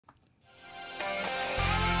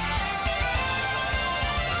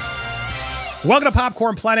Welcome to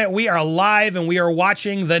Popcorn Planet. We are live and we are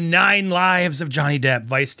watching The 9 Lives of Johnny Depp,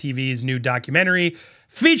 Vice TV's new documentary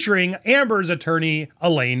featuring Amber's attorney,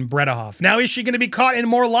 Elaine Bredehoft. Now, is she going to be caught in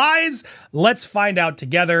more lies? Let's find out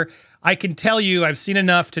together. I can tell you, I've seen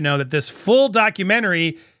enough to know that this full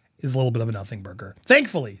documentary is a little bit of a nothing burger.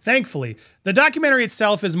 Thankfully. The documentary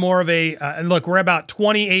itself is more of a, and look, we're about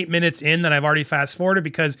 28 minutes in that I've already fast forwarded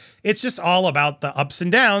because it's just all about the ups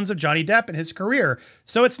and downs of Johnny Depp and his career.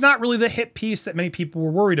 So it's not really the hit piece that many people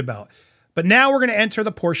were worried about. But now we're going to enter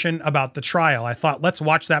the portion about the trial. I thought, let's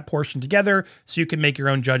watch that portion together so you can make your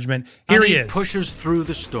own judgment. Here he is. Pushes through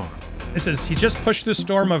the storm. He just pushed the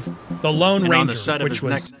storm of The Lone Ranger, which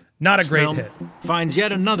was not a great hit. Finds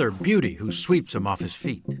yet another beauty who sweeps him off his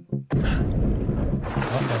feet.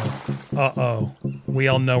 Uh-oh. We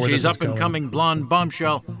all know where this is going. She's up-and-coming blonde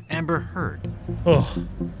bombshell, Amber Heard. Ugh.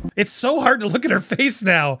 It's so hard to look at her face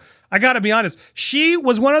now. I gotta be honest. She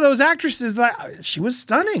was one of those actresses that she was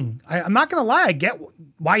stunning. I'm not gonna lie. I get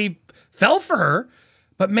why he fell for her.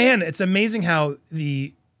 But man, it's amazing how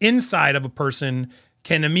the inside of a person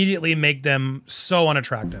can immediately make them so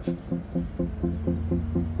unattractive.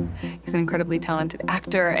 He's an incredibly talented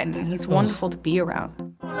actor, and he's wonderful to be around.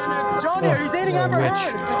 Johnny, are you dating Amber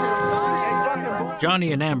Heard?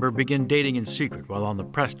 Johnny and Amber begin dating in secret while on the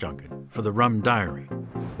press junket for the Rum Diary.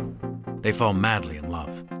 They fall madly in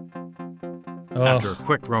love. After a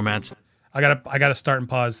quick romance, I gotta start and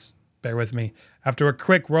pause. Bear with me. After a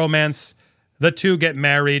quick romance, the two get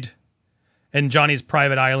married in Johnny's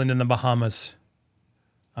private island in the Bahamas.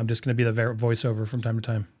 I'm just gonna be the voiceover from time to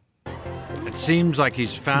time. It seems like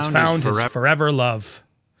he's found his forever love.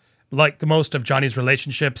 Like most of Johnny's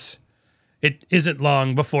relationships, it isn't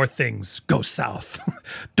long before things go south.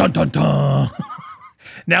 Dun dun dun.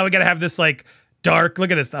 Now we gotta have this like dark.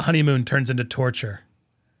 Look at this. The honeymoon turns into torture.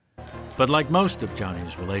 But like most of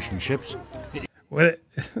Johnny's relationships,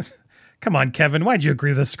 come on, Kevin. Why'd you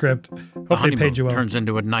agree to the script? Hope they paid you well. Turns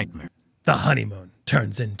into a nightmare. The honeymoon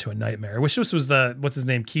turns into a nightmare. I wish this was the what's his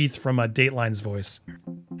name, Keith from Dateline's voice.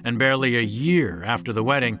 And barely a year after the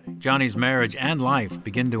wedding, Johnny's marriage and life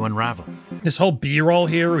begin to unravel. This whole B-roll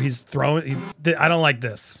here, where he's throwing. I don't like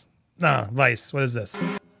this. Nah, Vice. What is this?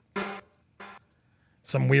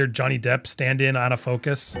 Some weird Johnny Depp stand-in out of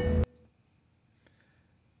focus.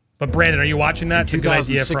 But Brandon, are you watching that? It's a good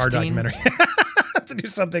idea for our documentary to do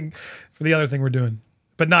something for the other thing we're doing,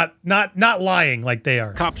 but not lying like they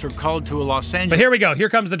are. Cops are called to a Los Angeles. But here we go. Here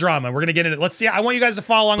comes the drama. We're gonna get into it. Let's see. I want you guys to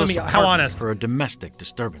follow along with me. How honest? For a domestic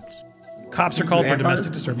disturbance. Cops are called for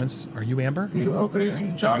domestic disturbance. Are you Amber?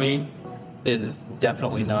 Johnny is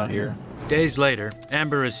definitely not here. Days later,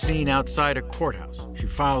 Amber is seen outside a courthouse. She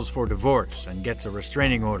files for divorce and gets a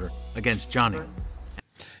restraining order against Johnny.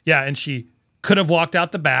 Yeah, and she could have walked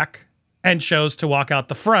out the back and chose to walk out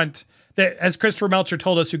the front. As Christopher Melcher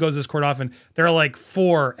told us, who goes to this court often, there are like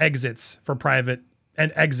 4 exits for private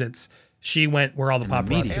and exits. She went where all the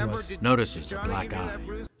paparazzi was. Notices a black eye.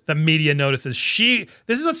 The media notices.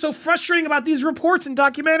 This is what's so frustrating about these reports and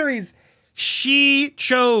documentaries. She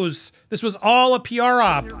chose. This was all a PR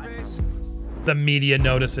op. The media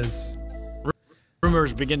notices.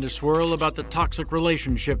 Rumors begin to swirl about the toxic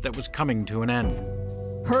relationship that was coming to an end.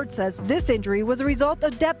 Heard says this injury was a result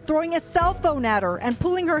of Depp throwing a cell phone at her and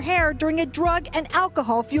pulling her hair during a drug and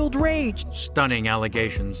alcohol-fueled rage. Stunning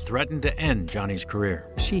allegations threatened to end Johnny's career.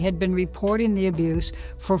 She had been reporting the abuse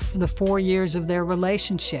for the 4 years of their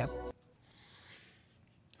relationship.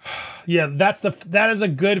 Yeah, that is a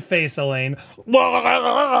good face, Elaine.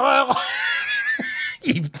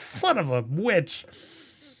 You son of a witch.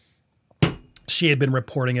 She had been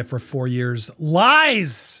reporting it for 4 years.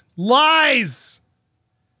 Lies! Lies!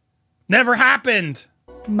 Never happened.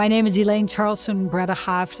 My name is Elaine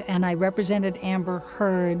Bredehoft, and I represented Amber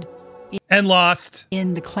Heard. And lost.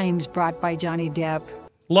 In the claims brought by Johnny Depp.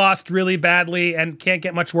 Lost really badly and can't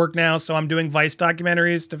get much work now, so I'm doing Vice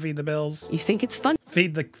documentaries to feed the bills. You think it's funny?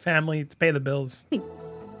 Feed the family, to pay the bills.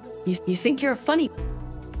 You think you're funny?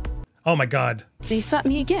 Oh my God. They slapped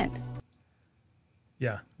me again.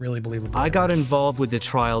 Yeah, really believable. I got involved with the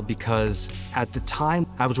trial because at the time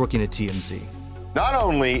I was working at TMZ. Not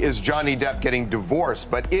only is Johnny Depp getting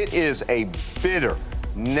divorced, but it is a bitter,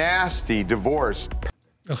 nasty divorce.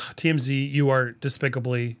 Ugh, TMZ, you are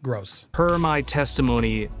despicably gross. Per my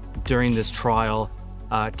testimony during this trial,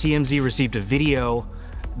 TMZ received a video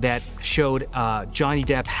that showed Johnny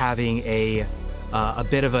Depp having a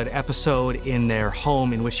bit of an episode in their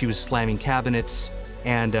home in which he was slamming cabinets,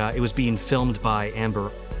 and it was being filmed by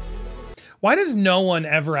Amber. Why does no one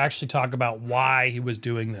ever actually talk about why he was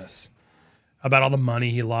doing this? About all the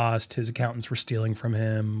money he lost, his accountants were stealing from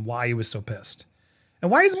him, why he was so pissed. And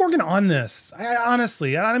why is Morgan on this?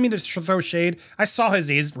 Honestly, I don't mean to throw shade. I saw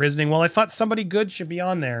his reasoning. Well, I thought somebody good should be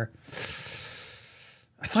on there.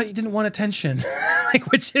 I thought you didn't want attention.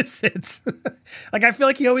 Like, which is it? Like, I feel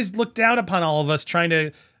like he always looked down upon all of us trying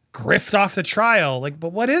to grift off the trial. Like,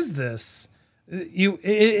 but what is this?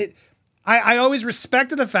 I always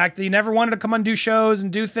respected the fact that he never wanted to come on do shows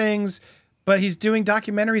and do things, but he's doing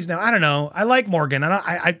documentaries now. I don't know. I like Morgan.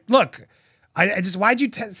 Look, I just, why'd you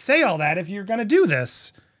say all that if you're going to do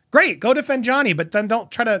this? Great, go defend Johnny, but then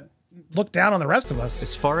don't try to look down on the rest of us.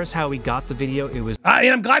 As far as how we got the video, it was... I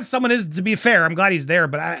mean, I'm glad someone is, to be fair, I'm glad he's there,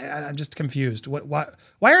 but I'm just confused. Why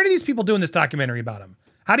are these people doing this documentary about him?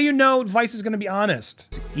 How do you know Vice is going to be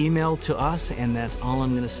honest? Email to us, and that's all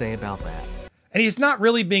I'm going to say about that. And he's not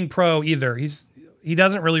really being pro either. He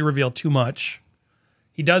doesn't really reveal too much.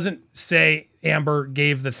 He doesn't say Amber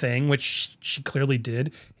gave the thing, which she clearly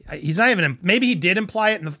did. He's not even, maybe he did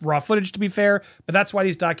imply it in the raw footage, to be fair, but that's why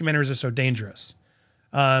these documentaries are so dangerous.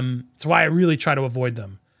 It's why I really try to avoid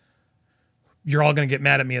them. You're all going to get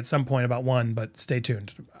mad at me at some point about one, but stay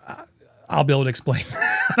tuned. I'll be able to explain.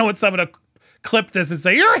 I don't want someone to clip this and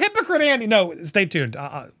say, you're a hypocrite, Andy. No, stay tuned.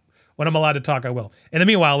 When I'm allowed to talk, I will. In the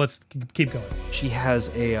meanwhile, let's keep going. She has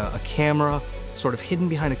a camera sort of hidden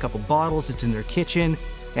behind a couple bottles. It's in their kitchen.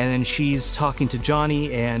 And then she's talking to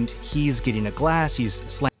Johnny, and he's getting a glass. He's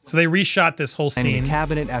slamming. So they reshot this whole scene. A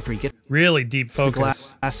cabinet after he gets really deep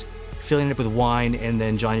focus. Glass, filling it up with wine, and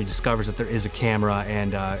then Johnny discovers that there is a camera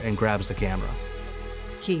and grabs the camera.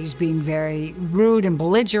 He's being very rude and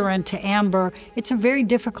belligerent to Amber. It's a very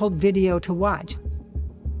difficult video to watch.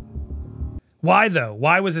 Why though?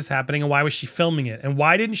 Why was this happening, and why was she filming it? And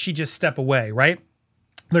why didn't she just step away, right?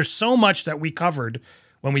 There's so much that we covered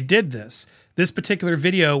when we did this. This particular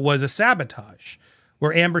video was a sabotage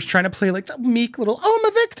where Amber's trying to play like the meek little, oh,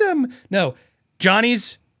 I'm a victim. No,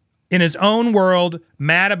 Johnny's in his own world,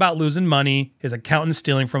 mad about losing money. His accountant's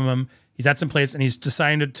stealing from him. He's at some place and he's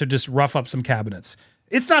decided to just rough up some cabinets.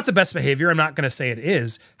 It's not the best behavior. I'm not going to say it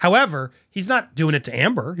is. However, he's not doing it to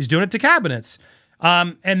Amber. He's doing it to cabinets.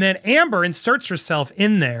 And then Amber inserts herself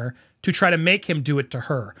in there to try to make him do it to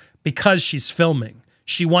her because she's filming.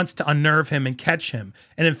 She wants to unnerve him and catch him.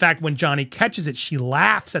 And in fact, when Johnny catches it, she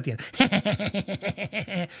laughs at the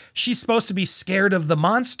end. She's supposed to be scared of the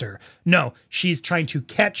monster. No, she's trying to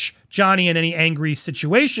catch Johnny in any angry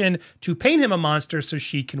situation to paint him a monster so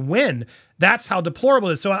she can win. That's how deplorable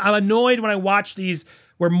it is. So I'm annoyed when I watch these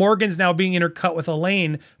where Morgan's now being intercut with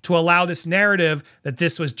Elaine to allow this narrative that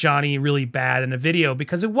this was Johnny really bad in a video,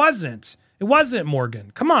 because it wasn't. It wasn't,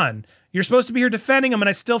 Morgan. Come on. You're supposed to be here defending him, and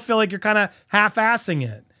I still feel like you're kind of half-assing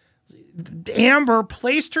it. Amber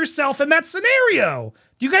placed herself in that scenario.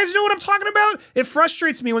 Do you guys know what I'm talking about? It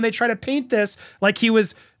frustrates me when they try to paint this like he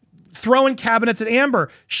was throwing cabinets at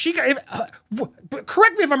Amber.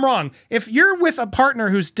 Correct me if I'm wrong. If you're with a partner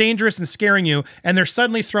who's dangerous and scaring you, and they're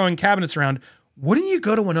suddenly throwing cabinets around, wouldn't you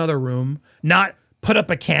go to another room, not put up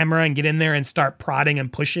a camera and get in there and start prodding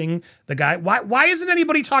and pushing the guy? Why isn't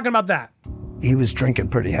anybody talking about that? He was drinking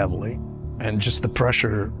pretty heavily, and just the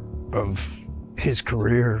pressure of his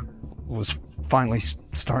career was finally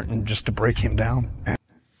starting just to break him down.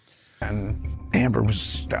 And Amber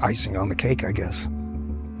was the icing on the cake, I guess.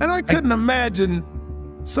 And I couldn't imagine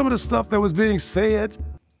some of the stuff that was being said.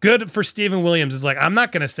 Good for Stephen Williams. It's like, I'm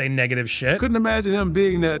not going to say negative shit. Couldn't imagine him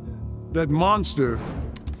being that monster.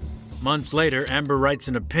 Months later, Amber writes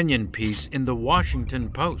an opinion piece in the Washington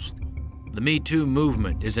Post. The Me Too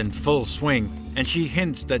movement is in full swing, and she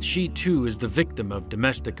hints that she too is the victim of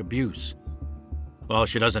domestic abuse. While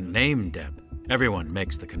she doesn't name Depp, everyone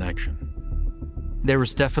makes the connection. There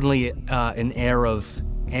was definitely an air of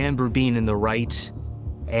Amber being in the right,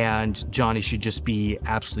 and Johnny should just be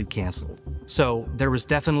absolutely canceled. So there was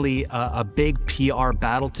definitely a big PR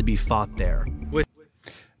battle to be fought there.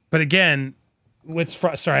 But again,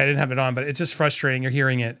 sorry, I didn't have it on, but it's just frustrating. You're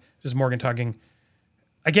hearing it, just Morgan talking.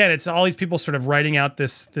 Again, it's all these people sort of writing out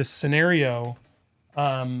this scenario.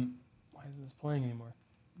 Why isn't this playing anymore?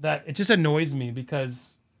 That it just annoys me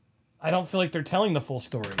because I don't feel like they're telling the full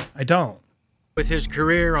story. I don't. With his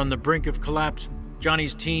career on the brink of collapse,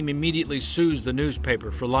 Johnny's team immediately sues the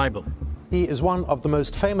newspaper for libel. He is one of the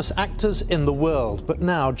most famous actors in the world, but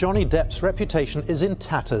now Johnny Depp's reputation is in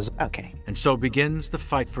tatters. Okay. And so begins the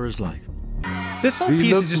fight for his life. This whole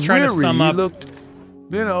piece is just trying to sum up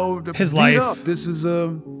his life. This is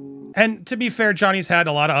and to be fair, Johnny's had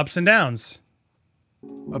a lot of ups and downs.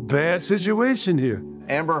 A bad situation here.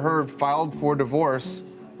 Amber Heard filed for divorce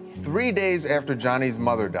 3 days after Johnny's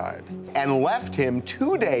mother died and left him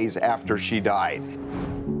 2 days after she died.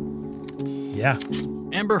 Yeah.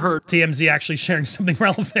 Amber Heard, TMZ actually sharing something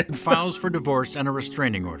relevant, files for divorce and a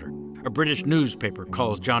restraining order. A British newspaper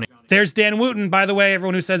calls Johnny. There's Dan Wootton, by the way,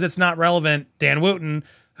 everyone who says it's not relevant. Dan Wootton,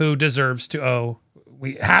 who deserves to owe.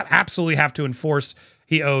 We absolutely have to enforce.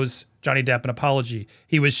 He owes Johnny Depp an apology.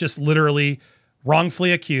 He was just literally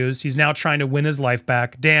wrongfully accused. He's now trying to win his life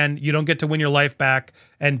back. Dan, you don't get to win your life back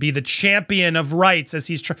and be the champion of rights as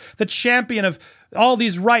he's the champion of all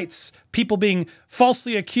these rights, people being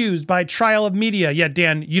falsely accused by trial of media. Yeah,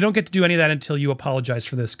 Dan, you don't get to do any of that until you apologize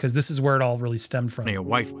for this, because this is where it all really stemmed from. A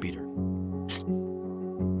wife beater.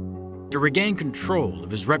 To regain control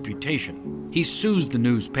of his reputation, he sues the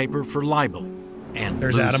newspaper for libel and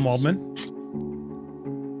there's loses. Adam Waldman.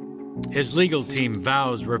 His legal team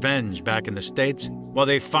vows revenge back in the States while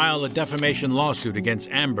they file a defamation lawsuit against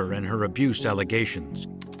Amber and her abuse allegations.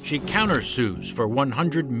 She countersues for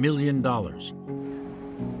 $100 million.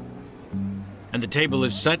 And the table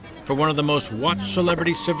is set for one of the most watched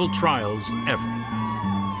celebrity civil trials ever.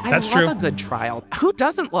 That's I love a good trial. Who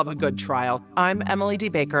doesn't love a good trial? I'm Emily D.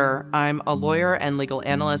 Baker. I'm a lawyer and legal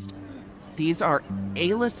analyst. These are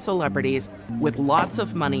A-list celebrities with lots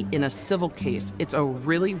of money in a civil case. It's a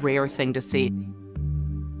really rare thing to see.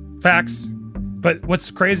 Facts. But what's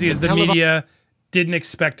crazy is the media didn't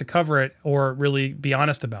expect to cover it or really be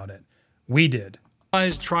honest about it. We did.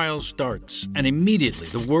 His trial starts, and immediately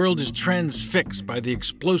the world is transfixed by the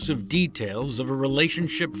explosive details of a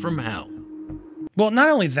relationship from hell. Well, not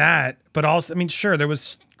only that, but also, I mean, sure, there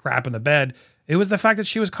was crap in the bed. It was the fact that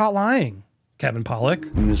she was caught lying. Kevin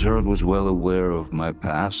Pollak. Ms. Heard was well aware of my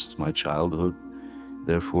past, my childhood,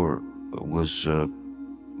 therefore was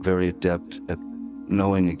very adept at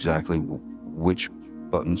knowing exactly which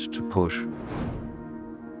buttons to push.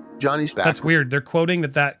 Johnny's background. That's weird. They're quoting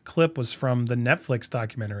that clip was from the Netflix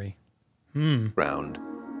documentary. Background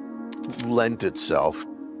lent itself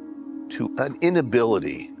to an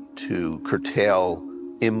inability to curtail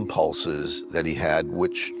impulses that he had,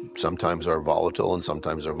 which sometimes are volatile and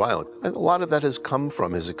sometimes are violent. And a lot of that has come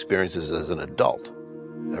from his experiences as an adult,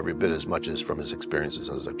 every bit as much as from his experiences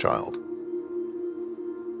as a child.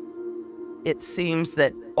 It seems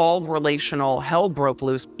that all relational hell broke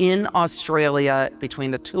loose in Australia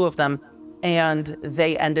between the two of them, and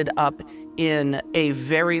they ended up in a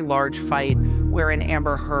very large fight wherein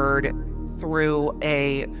Amber Heard threw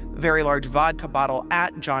a very large vodka bottle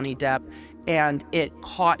at Johnny Depp, and it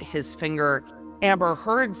caught his finger. Amber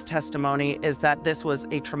Heard's testimony is that this was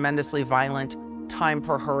a tremendously violent time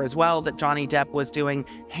for her as well, that Johnny Depp was doing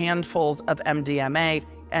handfuls of MDMA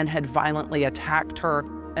and had violently attacked her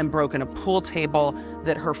and broken a pool table,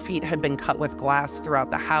 that her feet had been cut with glass throughout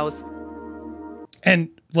the house. And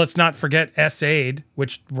let's not forget S-Aid,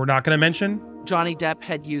 which we're not going to mention. Johnny Depp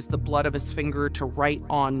had used the blood of his finger to write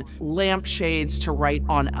on lampshades, to write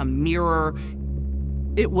on a mirror.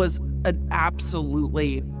 It was an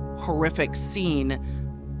absolutely horrific scene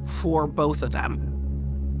for both of them.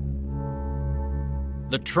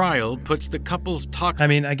 The trial puts the couple's talk. I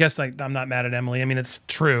mean, I guess I'm not mad at Emily. I mean, it's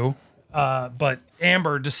true. But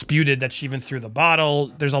Amber disputed that she even threw the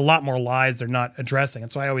bottle. There's a lot more lies they're not addressing.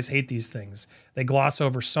 And so I always hate these things. They gloss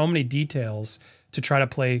over so many details to try to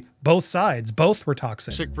play both sides. Both were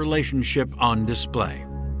toxic. Toxic relationship on display.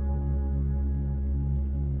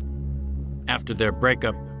 After their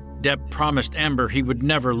breakup, Depp promised Amber he would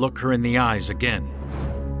never look her in the eyes again.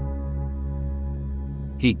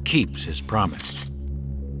 He keeps his promise.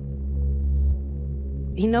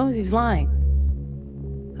 He knows he's lying.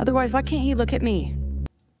 Otherwise, why can't he look at me?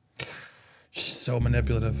 She's so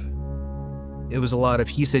manipulative. It was a lot of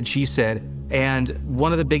he said, she said. And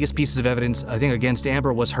one of the biggest pieces of evidence, I think, against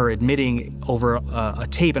Amber was her admitting over a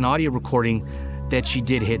tape, an audio recording, that she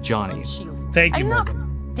did hit Johnny. Thank you, I did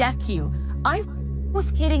Morgan. not deck you. I was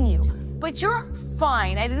hitting you. But you're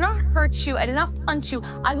fine. I did not hurt you. I did not punch you.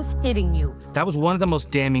 I was hitting you. That was one of the most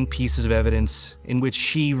damning pieces of evidence in which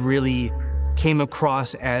she really came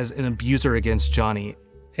across as an abuser against Johnny.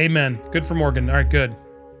 Amen. Good for Morgan. All right, good.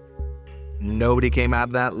 Nobody came out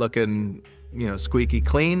of that looking, squeaky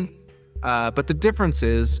clean. But the difference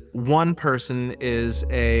is one person is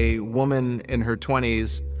a woman in her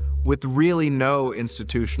 20s with really no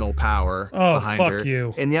institutional power behind her. Fuck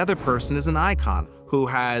you. And the other person is an icon who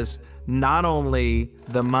has not only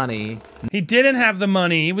the money. He didn't have the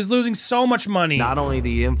money. He was losing so much money. Not only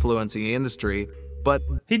the influence in the industry, but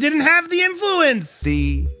he didn't have the influence.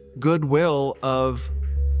 The goodwill of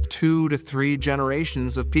 2 to 3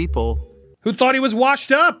 generations of people who thought he was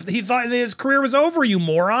washed up. He thought his career was over, you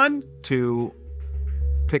moron. To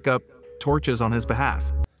pick up torches on his behalf.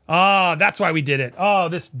 Ah, that's why we did it. Oh,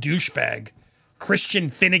 this douchebag. Christian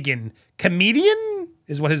Finnegan. Comedian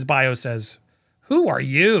is what his bio says. Who are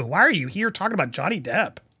you? Why are you here talking about Johnny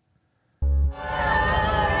Depp?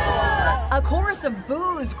 A chorus of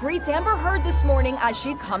boos greets Amber Heard this morning as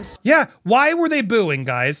she comes. Yeah, why were they booing,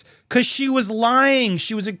 guys? Because she was lying.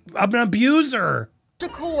 She was an abuser. To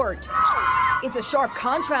court. It's a sharp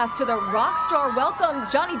contrast to the rock star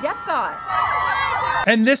welcome Johnny Depp got.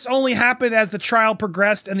 And this only happened as the trial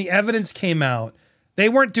progressed and the evidence came out. They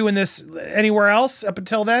weren't doing this anywhere else up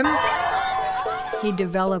until then. He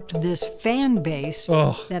developed this fan base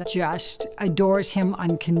that just adores him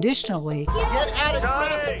unconditionally.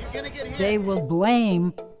 They will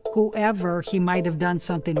blame whoever he might have done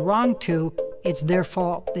something wrong to. It's their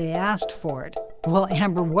fault. They asked for it. Well,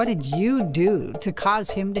 Amber, what did you do to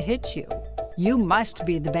cause him to hit you? You must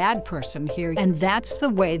be the bad person here. And that's the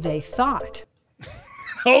way they thought.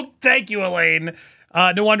 Oh, thank you, Elaine.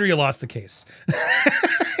 No wonder you lost the case.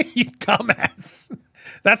 You dumbass.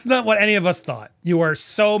 That's not what any of us thought. You are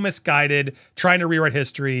so misguided, trying to rewrite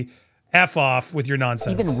history. F off with your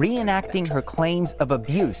nonsense. Even reenacting her claims of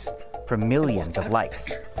abuse for millions of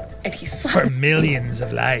likes. And he slapped for millions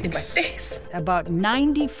of likes. in my face. About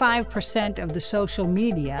 95% of the social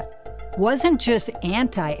media wasn't just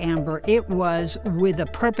anti-Amber, it was with a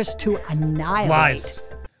purpose to annihilate. Lies.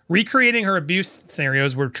 Recreating her abuse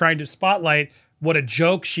scenarios, we're trying to spotlight what a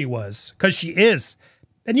joke she was, because she is.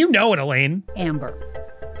 And you know it, Elaine. Amber.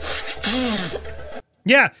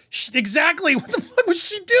 Yeah, exactly. What the fuck was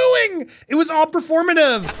she doing? It was all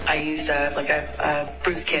performative. I used like a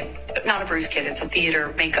bruise kit. Not a bruise kit, it's a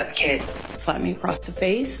theater makeup kit. Slapped me across the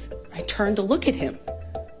face. I turned to look at him.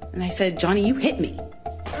 And I said, Johnny, you hit me.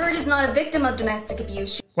 Heard is not a victim of domestic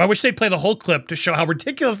abuse. Well, I wish they'd play the whole clip to show how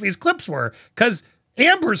ridiculous these clips were, because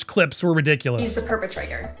Amber's clips were ridiculous. She's the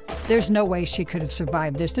perpetrator. There's no way she could have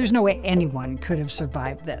survived this. There's no way anyone could have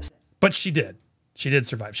survived this. But she did. She did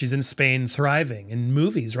survive. She's in Spain thriving in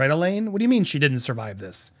movies, right, Elaine? What do you mean she didn't survive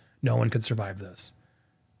this? No one could survive this.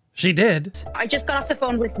 She did. I just got off the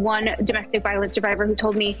phone with one domestic violence survivor who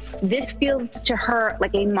told me this feels to her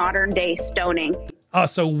like a modern day stoning. Oh,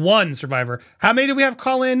 so one survivor. How many do we have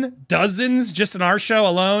call in? Dozens just in our show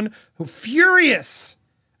alone? Who furious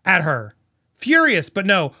at her. Furious, but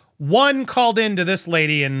no. One called in to this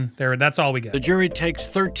lady, and that's all we get. The jury takes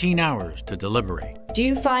 13 hours to deliberate. Do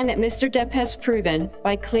you find that Mr. Depp has proven,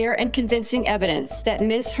 by clear and convincing evidence, that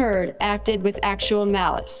Ms. Heard acted with actual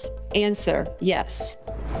malice? Answer, yes.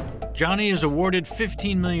 Johnny is awarded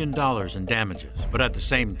 $15 million in damages, but at the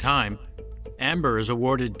same time, Amber is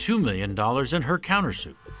awarded $2 million in her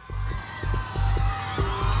countersuit.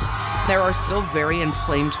 There are still very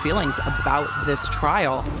inflamed feelings about this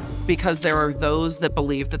trial because there are those that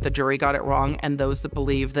believe that the jury got it wrong and those that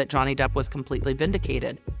believe that Johnny Depp was completely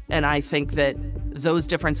vindicated. And I think that those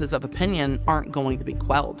differences of opinion aren't going to be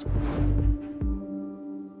quelled.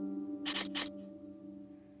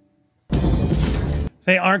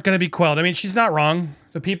 They aren't going to be quelled. I mean, she's not wrong.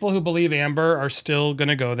 The people who believe Amber are still going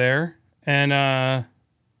to go there. And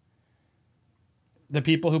the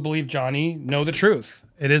people who believe Johnny know the truth.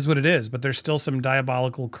 It is what it is. But there's still some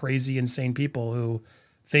diabolical, crazy, insane people who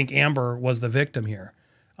think Amber was the victim here.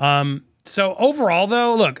 So overall,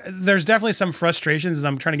 though, look, there's definitely some frustrations as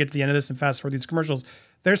I'm trying to get to the end of this and fast forward these commercials.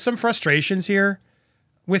 There's some frustrations here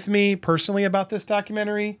with me personally about this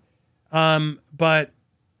documentary. But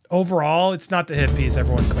overall, it's not the hit piece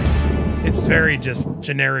everyone claims. It's very just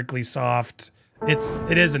generically soft.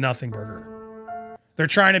 It is a nothing burger. They're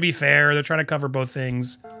trying to be fair. They're trying to cover both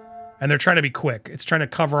things. And they're trying to be quick. It's trying to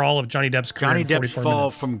cover all of Johnny Depp's career Johnny in Depp's 44 fall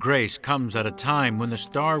minutes. from grace comes at a time when the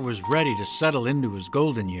star was ready to settle into his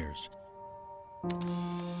golden years.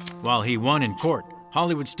 While he won in court,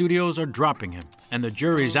 Hollywood studios are dropping him, and the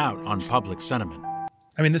jury's out on public sentiment.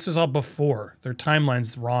 I mean, this was all before. Their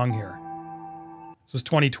timeline's wrong here. This was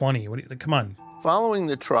 2020. Come on. Following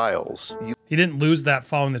the trials, He didn't lose that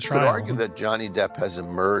following the you trial. could argue that Johnny Depp has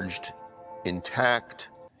emerged intact.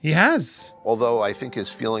 He has. Although I think his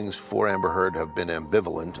feelings for Amber Heard have been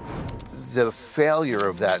ambivalent. The failure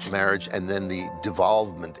of that marriage and then the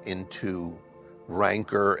devolvement into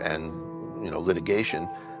rancor and litigation,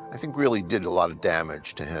 I think really did a lot of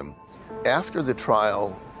damage to him. After the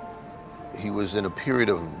trial, he was in a period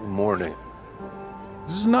of mourning.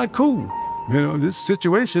 This is not cool. This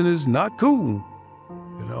situation is not cool.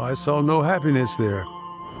 I saw no happiness there.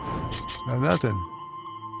 No, nothing.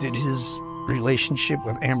 Did his relationship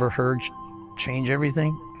with Amber Heard change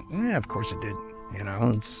everything? Yeah, of course it did.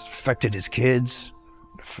 It's affected his kids,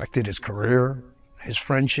 affected his career, his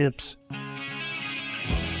friendships.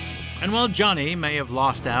 And while Johnny may have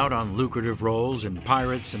lost out on lucrative roles in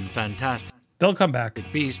Pirates and Fantastic They'll come back.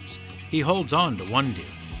 Beasts, he holds on to one deal.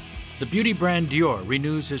 the beauty brand Dior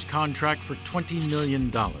renews his contract for $20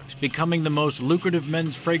 million, becoming the most lucrative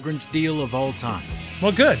men's fragrance deal of all time.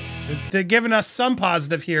 Well, good. They're giving us some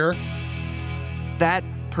positive here. That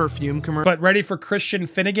perfume commercial. But ready for Christian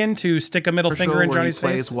Finnegan to stick a middle finger in Johnny's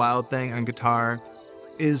where he face? plays Wild Thing on guitar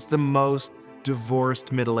is the most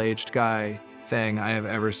divorced middle-aged guy thing I have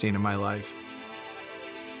ever seen in my life.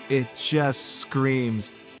 It just screams.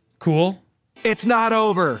 Cool. It's not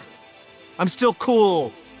over. I'm still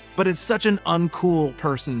cool. But it's such an uncool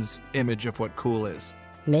person's image of what cool is.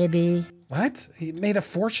 Maybe. What? He made a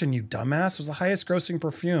fortune, you dumbass. It was the highest grossing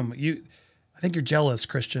perfume. I think you're jealous,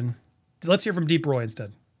 Christian. Let's hear from Deep Roy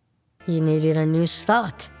instead. He needed a new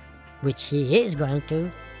start, which he is going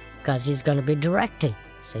to, because he's going to be directing.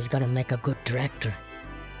 So he's going to make a good director.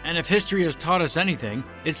 And if history has taught us anything,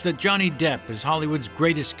 it's that Johnny Depp is Hollywood's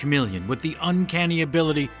greatest chameleon with the uncanny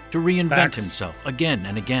ability to reinvent himself again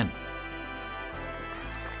and again.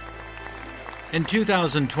 In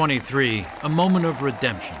 2023, a moment of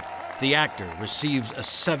redemption. The actor receives a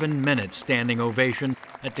 7-minute standing ovation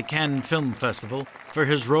at the Cannes Film Festival for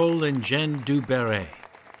his role in Jeanne du Barry.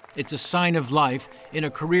 It's a sign of life in a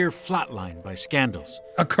career flatlined by scandals.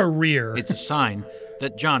 A career. It's a sign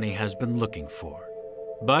that Johnny has been looking for.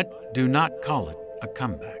 But do not call it a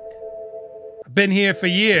comeback. I've been here for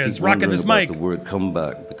years, rocking this mic. The word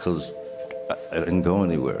comeback because I didn't go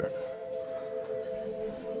anywhere.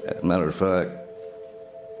 As a matter of fact,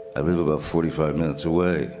 I live about 45 minutes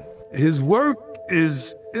away. His work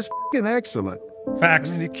is f***ing excellent.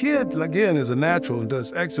 Facts. I mean, the kid, again, is a natural and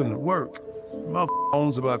does excellent work.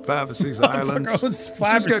 Owns about 5 or 6 islands. Owns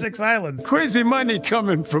 5 or 6 islands. Crazy money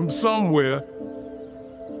coming from somewhere.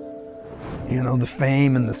 You know, the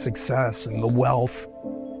fame and the success and the wealth,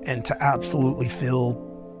 and to absolutely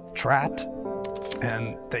feel trapped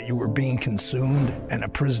and that you were being consumed and a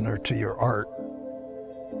prisoner to your art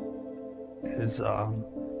is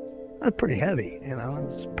pretty heavy, you know,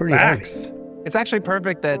 it's pretty heavy. It's actually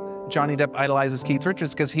perfect that Johnny Depp idolizes Keith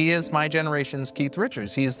Richards because he is my generation's Keith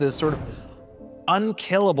Richards. He's this sort of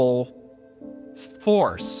unkillable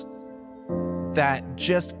force that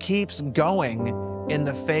just keeps going in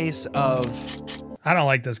the face of... I don't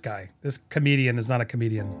like this guy. This comedian is not a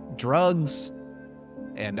comedian. Drugs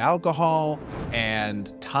and alcohol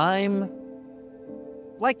and time,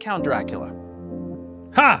 like Count Dracula.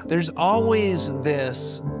 Ha! There's always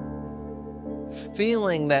this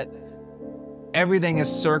feeling that everything is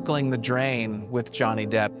circling the drain with Johnny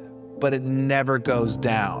Depp, but it never goes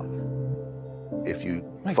down. If you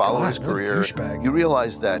follow his career, you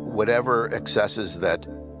realize that whatever excesses that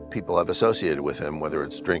people have associated with him, whether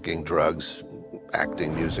it's drinking, drugs,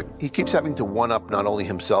 acting, music, he keeps having to one-up not only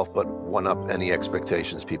himself, but one-up any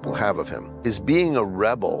expectations people have of him. His being a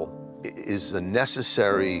rebel is a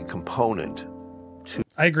necessary component to...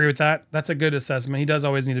 I agree with that. That's a good assessment. He does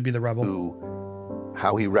always need to be the rebel. To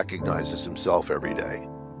how he recognizes himself every day.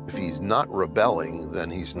 If he's not rebelling, then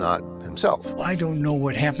he's not himself. I don't know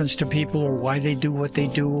what happens to people or why they do what they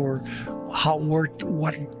do or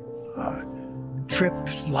what trip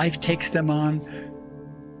life takes them on.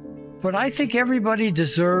 But I think everybody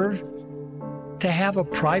deserves to have a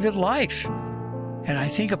private life. And I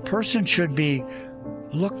think a person should be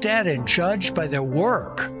looked at and judged by their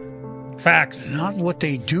work. Facts. Not what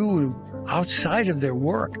they do outside of their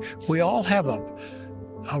work. We all have a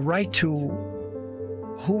right to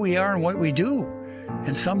who we are and what we do.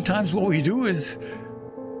 And sometimes what we do is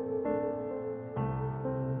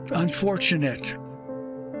unfortunate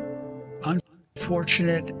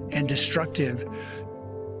and destructive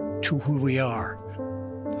to who we are.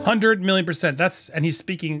 100,000,000%. And he's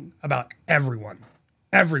speaking about everyone.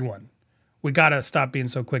 Everyone. We gotta stop being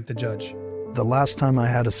so quick to judge. The last time I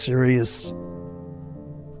had a serious,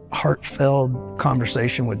 heartfelt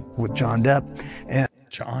conversation with John Depp, and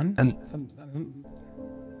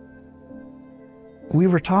we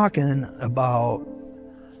were talking about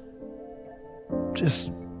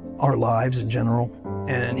just our lives in general,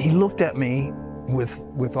 and he looked at me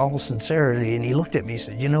with all sincerity, and he looked at me and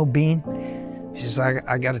said, "You know, Bean," he says,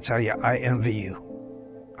 I got to tell you, I envy you."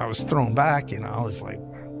 I was thrown back, you know. I was like,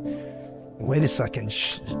 wait a second,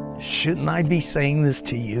 shouldn't I be saying this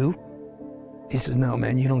to you? He said, "No,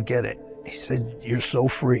 man, you don't get it." He said, "You're so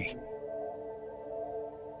free."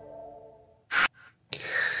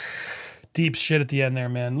 Deep shit at the end there,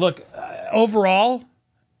 man. Look, overall,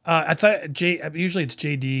 I thought usually it's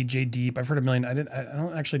JD, J Deep. I've heard a million. I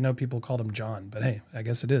don't actually know people called him John, but hey, I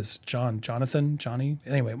guess it is John, Jonathan, Johnny.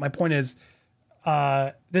 Anyway, my point is,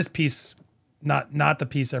 this piece, not the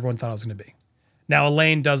piece everyone thought it was going to be. Now,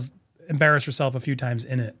 Elaine does embarrass herself a few times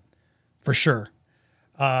in it, for sure.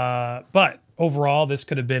 But overall, this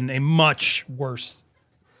could have been a much worse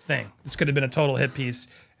thing. This could have been a total hit piece.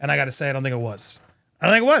 And I got to say, I don't think it was. I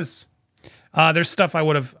don't think it was. There's stuff I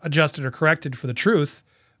would have adjusted or corrected for the truth,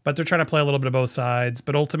 but they're trying to play a little bit of both sides.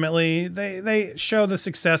 But ultimately, they show the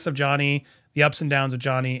success of Johnny, the ups and downs of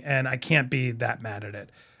Johnny, and I can't be that mad at it.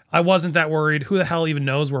 I wasn't that worried. Who the hell even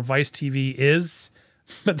knows where Vice TV is?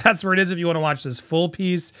 But that's where it is if you want to watch this full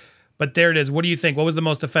piece. But there it is. What do you think? What was the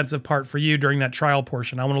most offensive part for you during that trial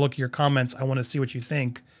portion? I want to look at your comments. I want to see what you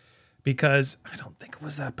think, because I don't think it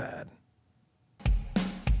was that bad.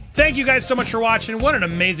 Thank you guys so much for watching. What an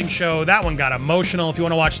amazing show. That one got emotional. If you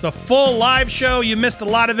want to watch the full live show, you missed a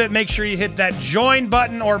lot of it, make sure you hit that join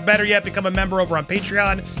button, or better yet, become a member over on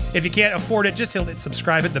Patreon. If you can't afford it, just hit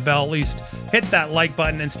subscribe, hit the bell at least. Hit that like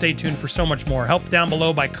button and stay tuned for so much more. Help down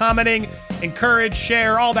below by commenting, encourage,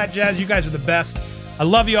 share, all that jazz. You guys are the best. I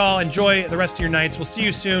love you all. Enjoy the rest of your nights. We'll see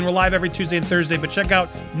you soon. We're live every Tuesday and Thursday, but check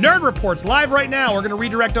out Nerd Reports live right now. We're going to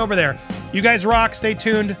redirect over there. You guys rock. Stay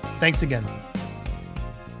tuned. Thanks again.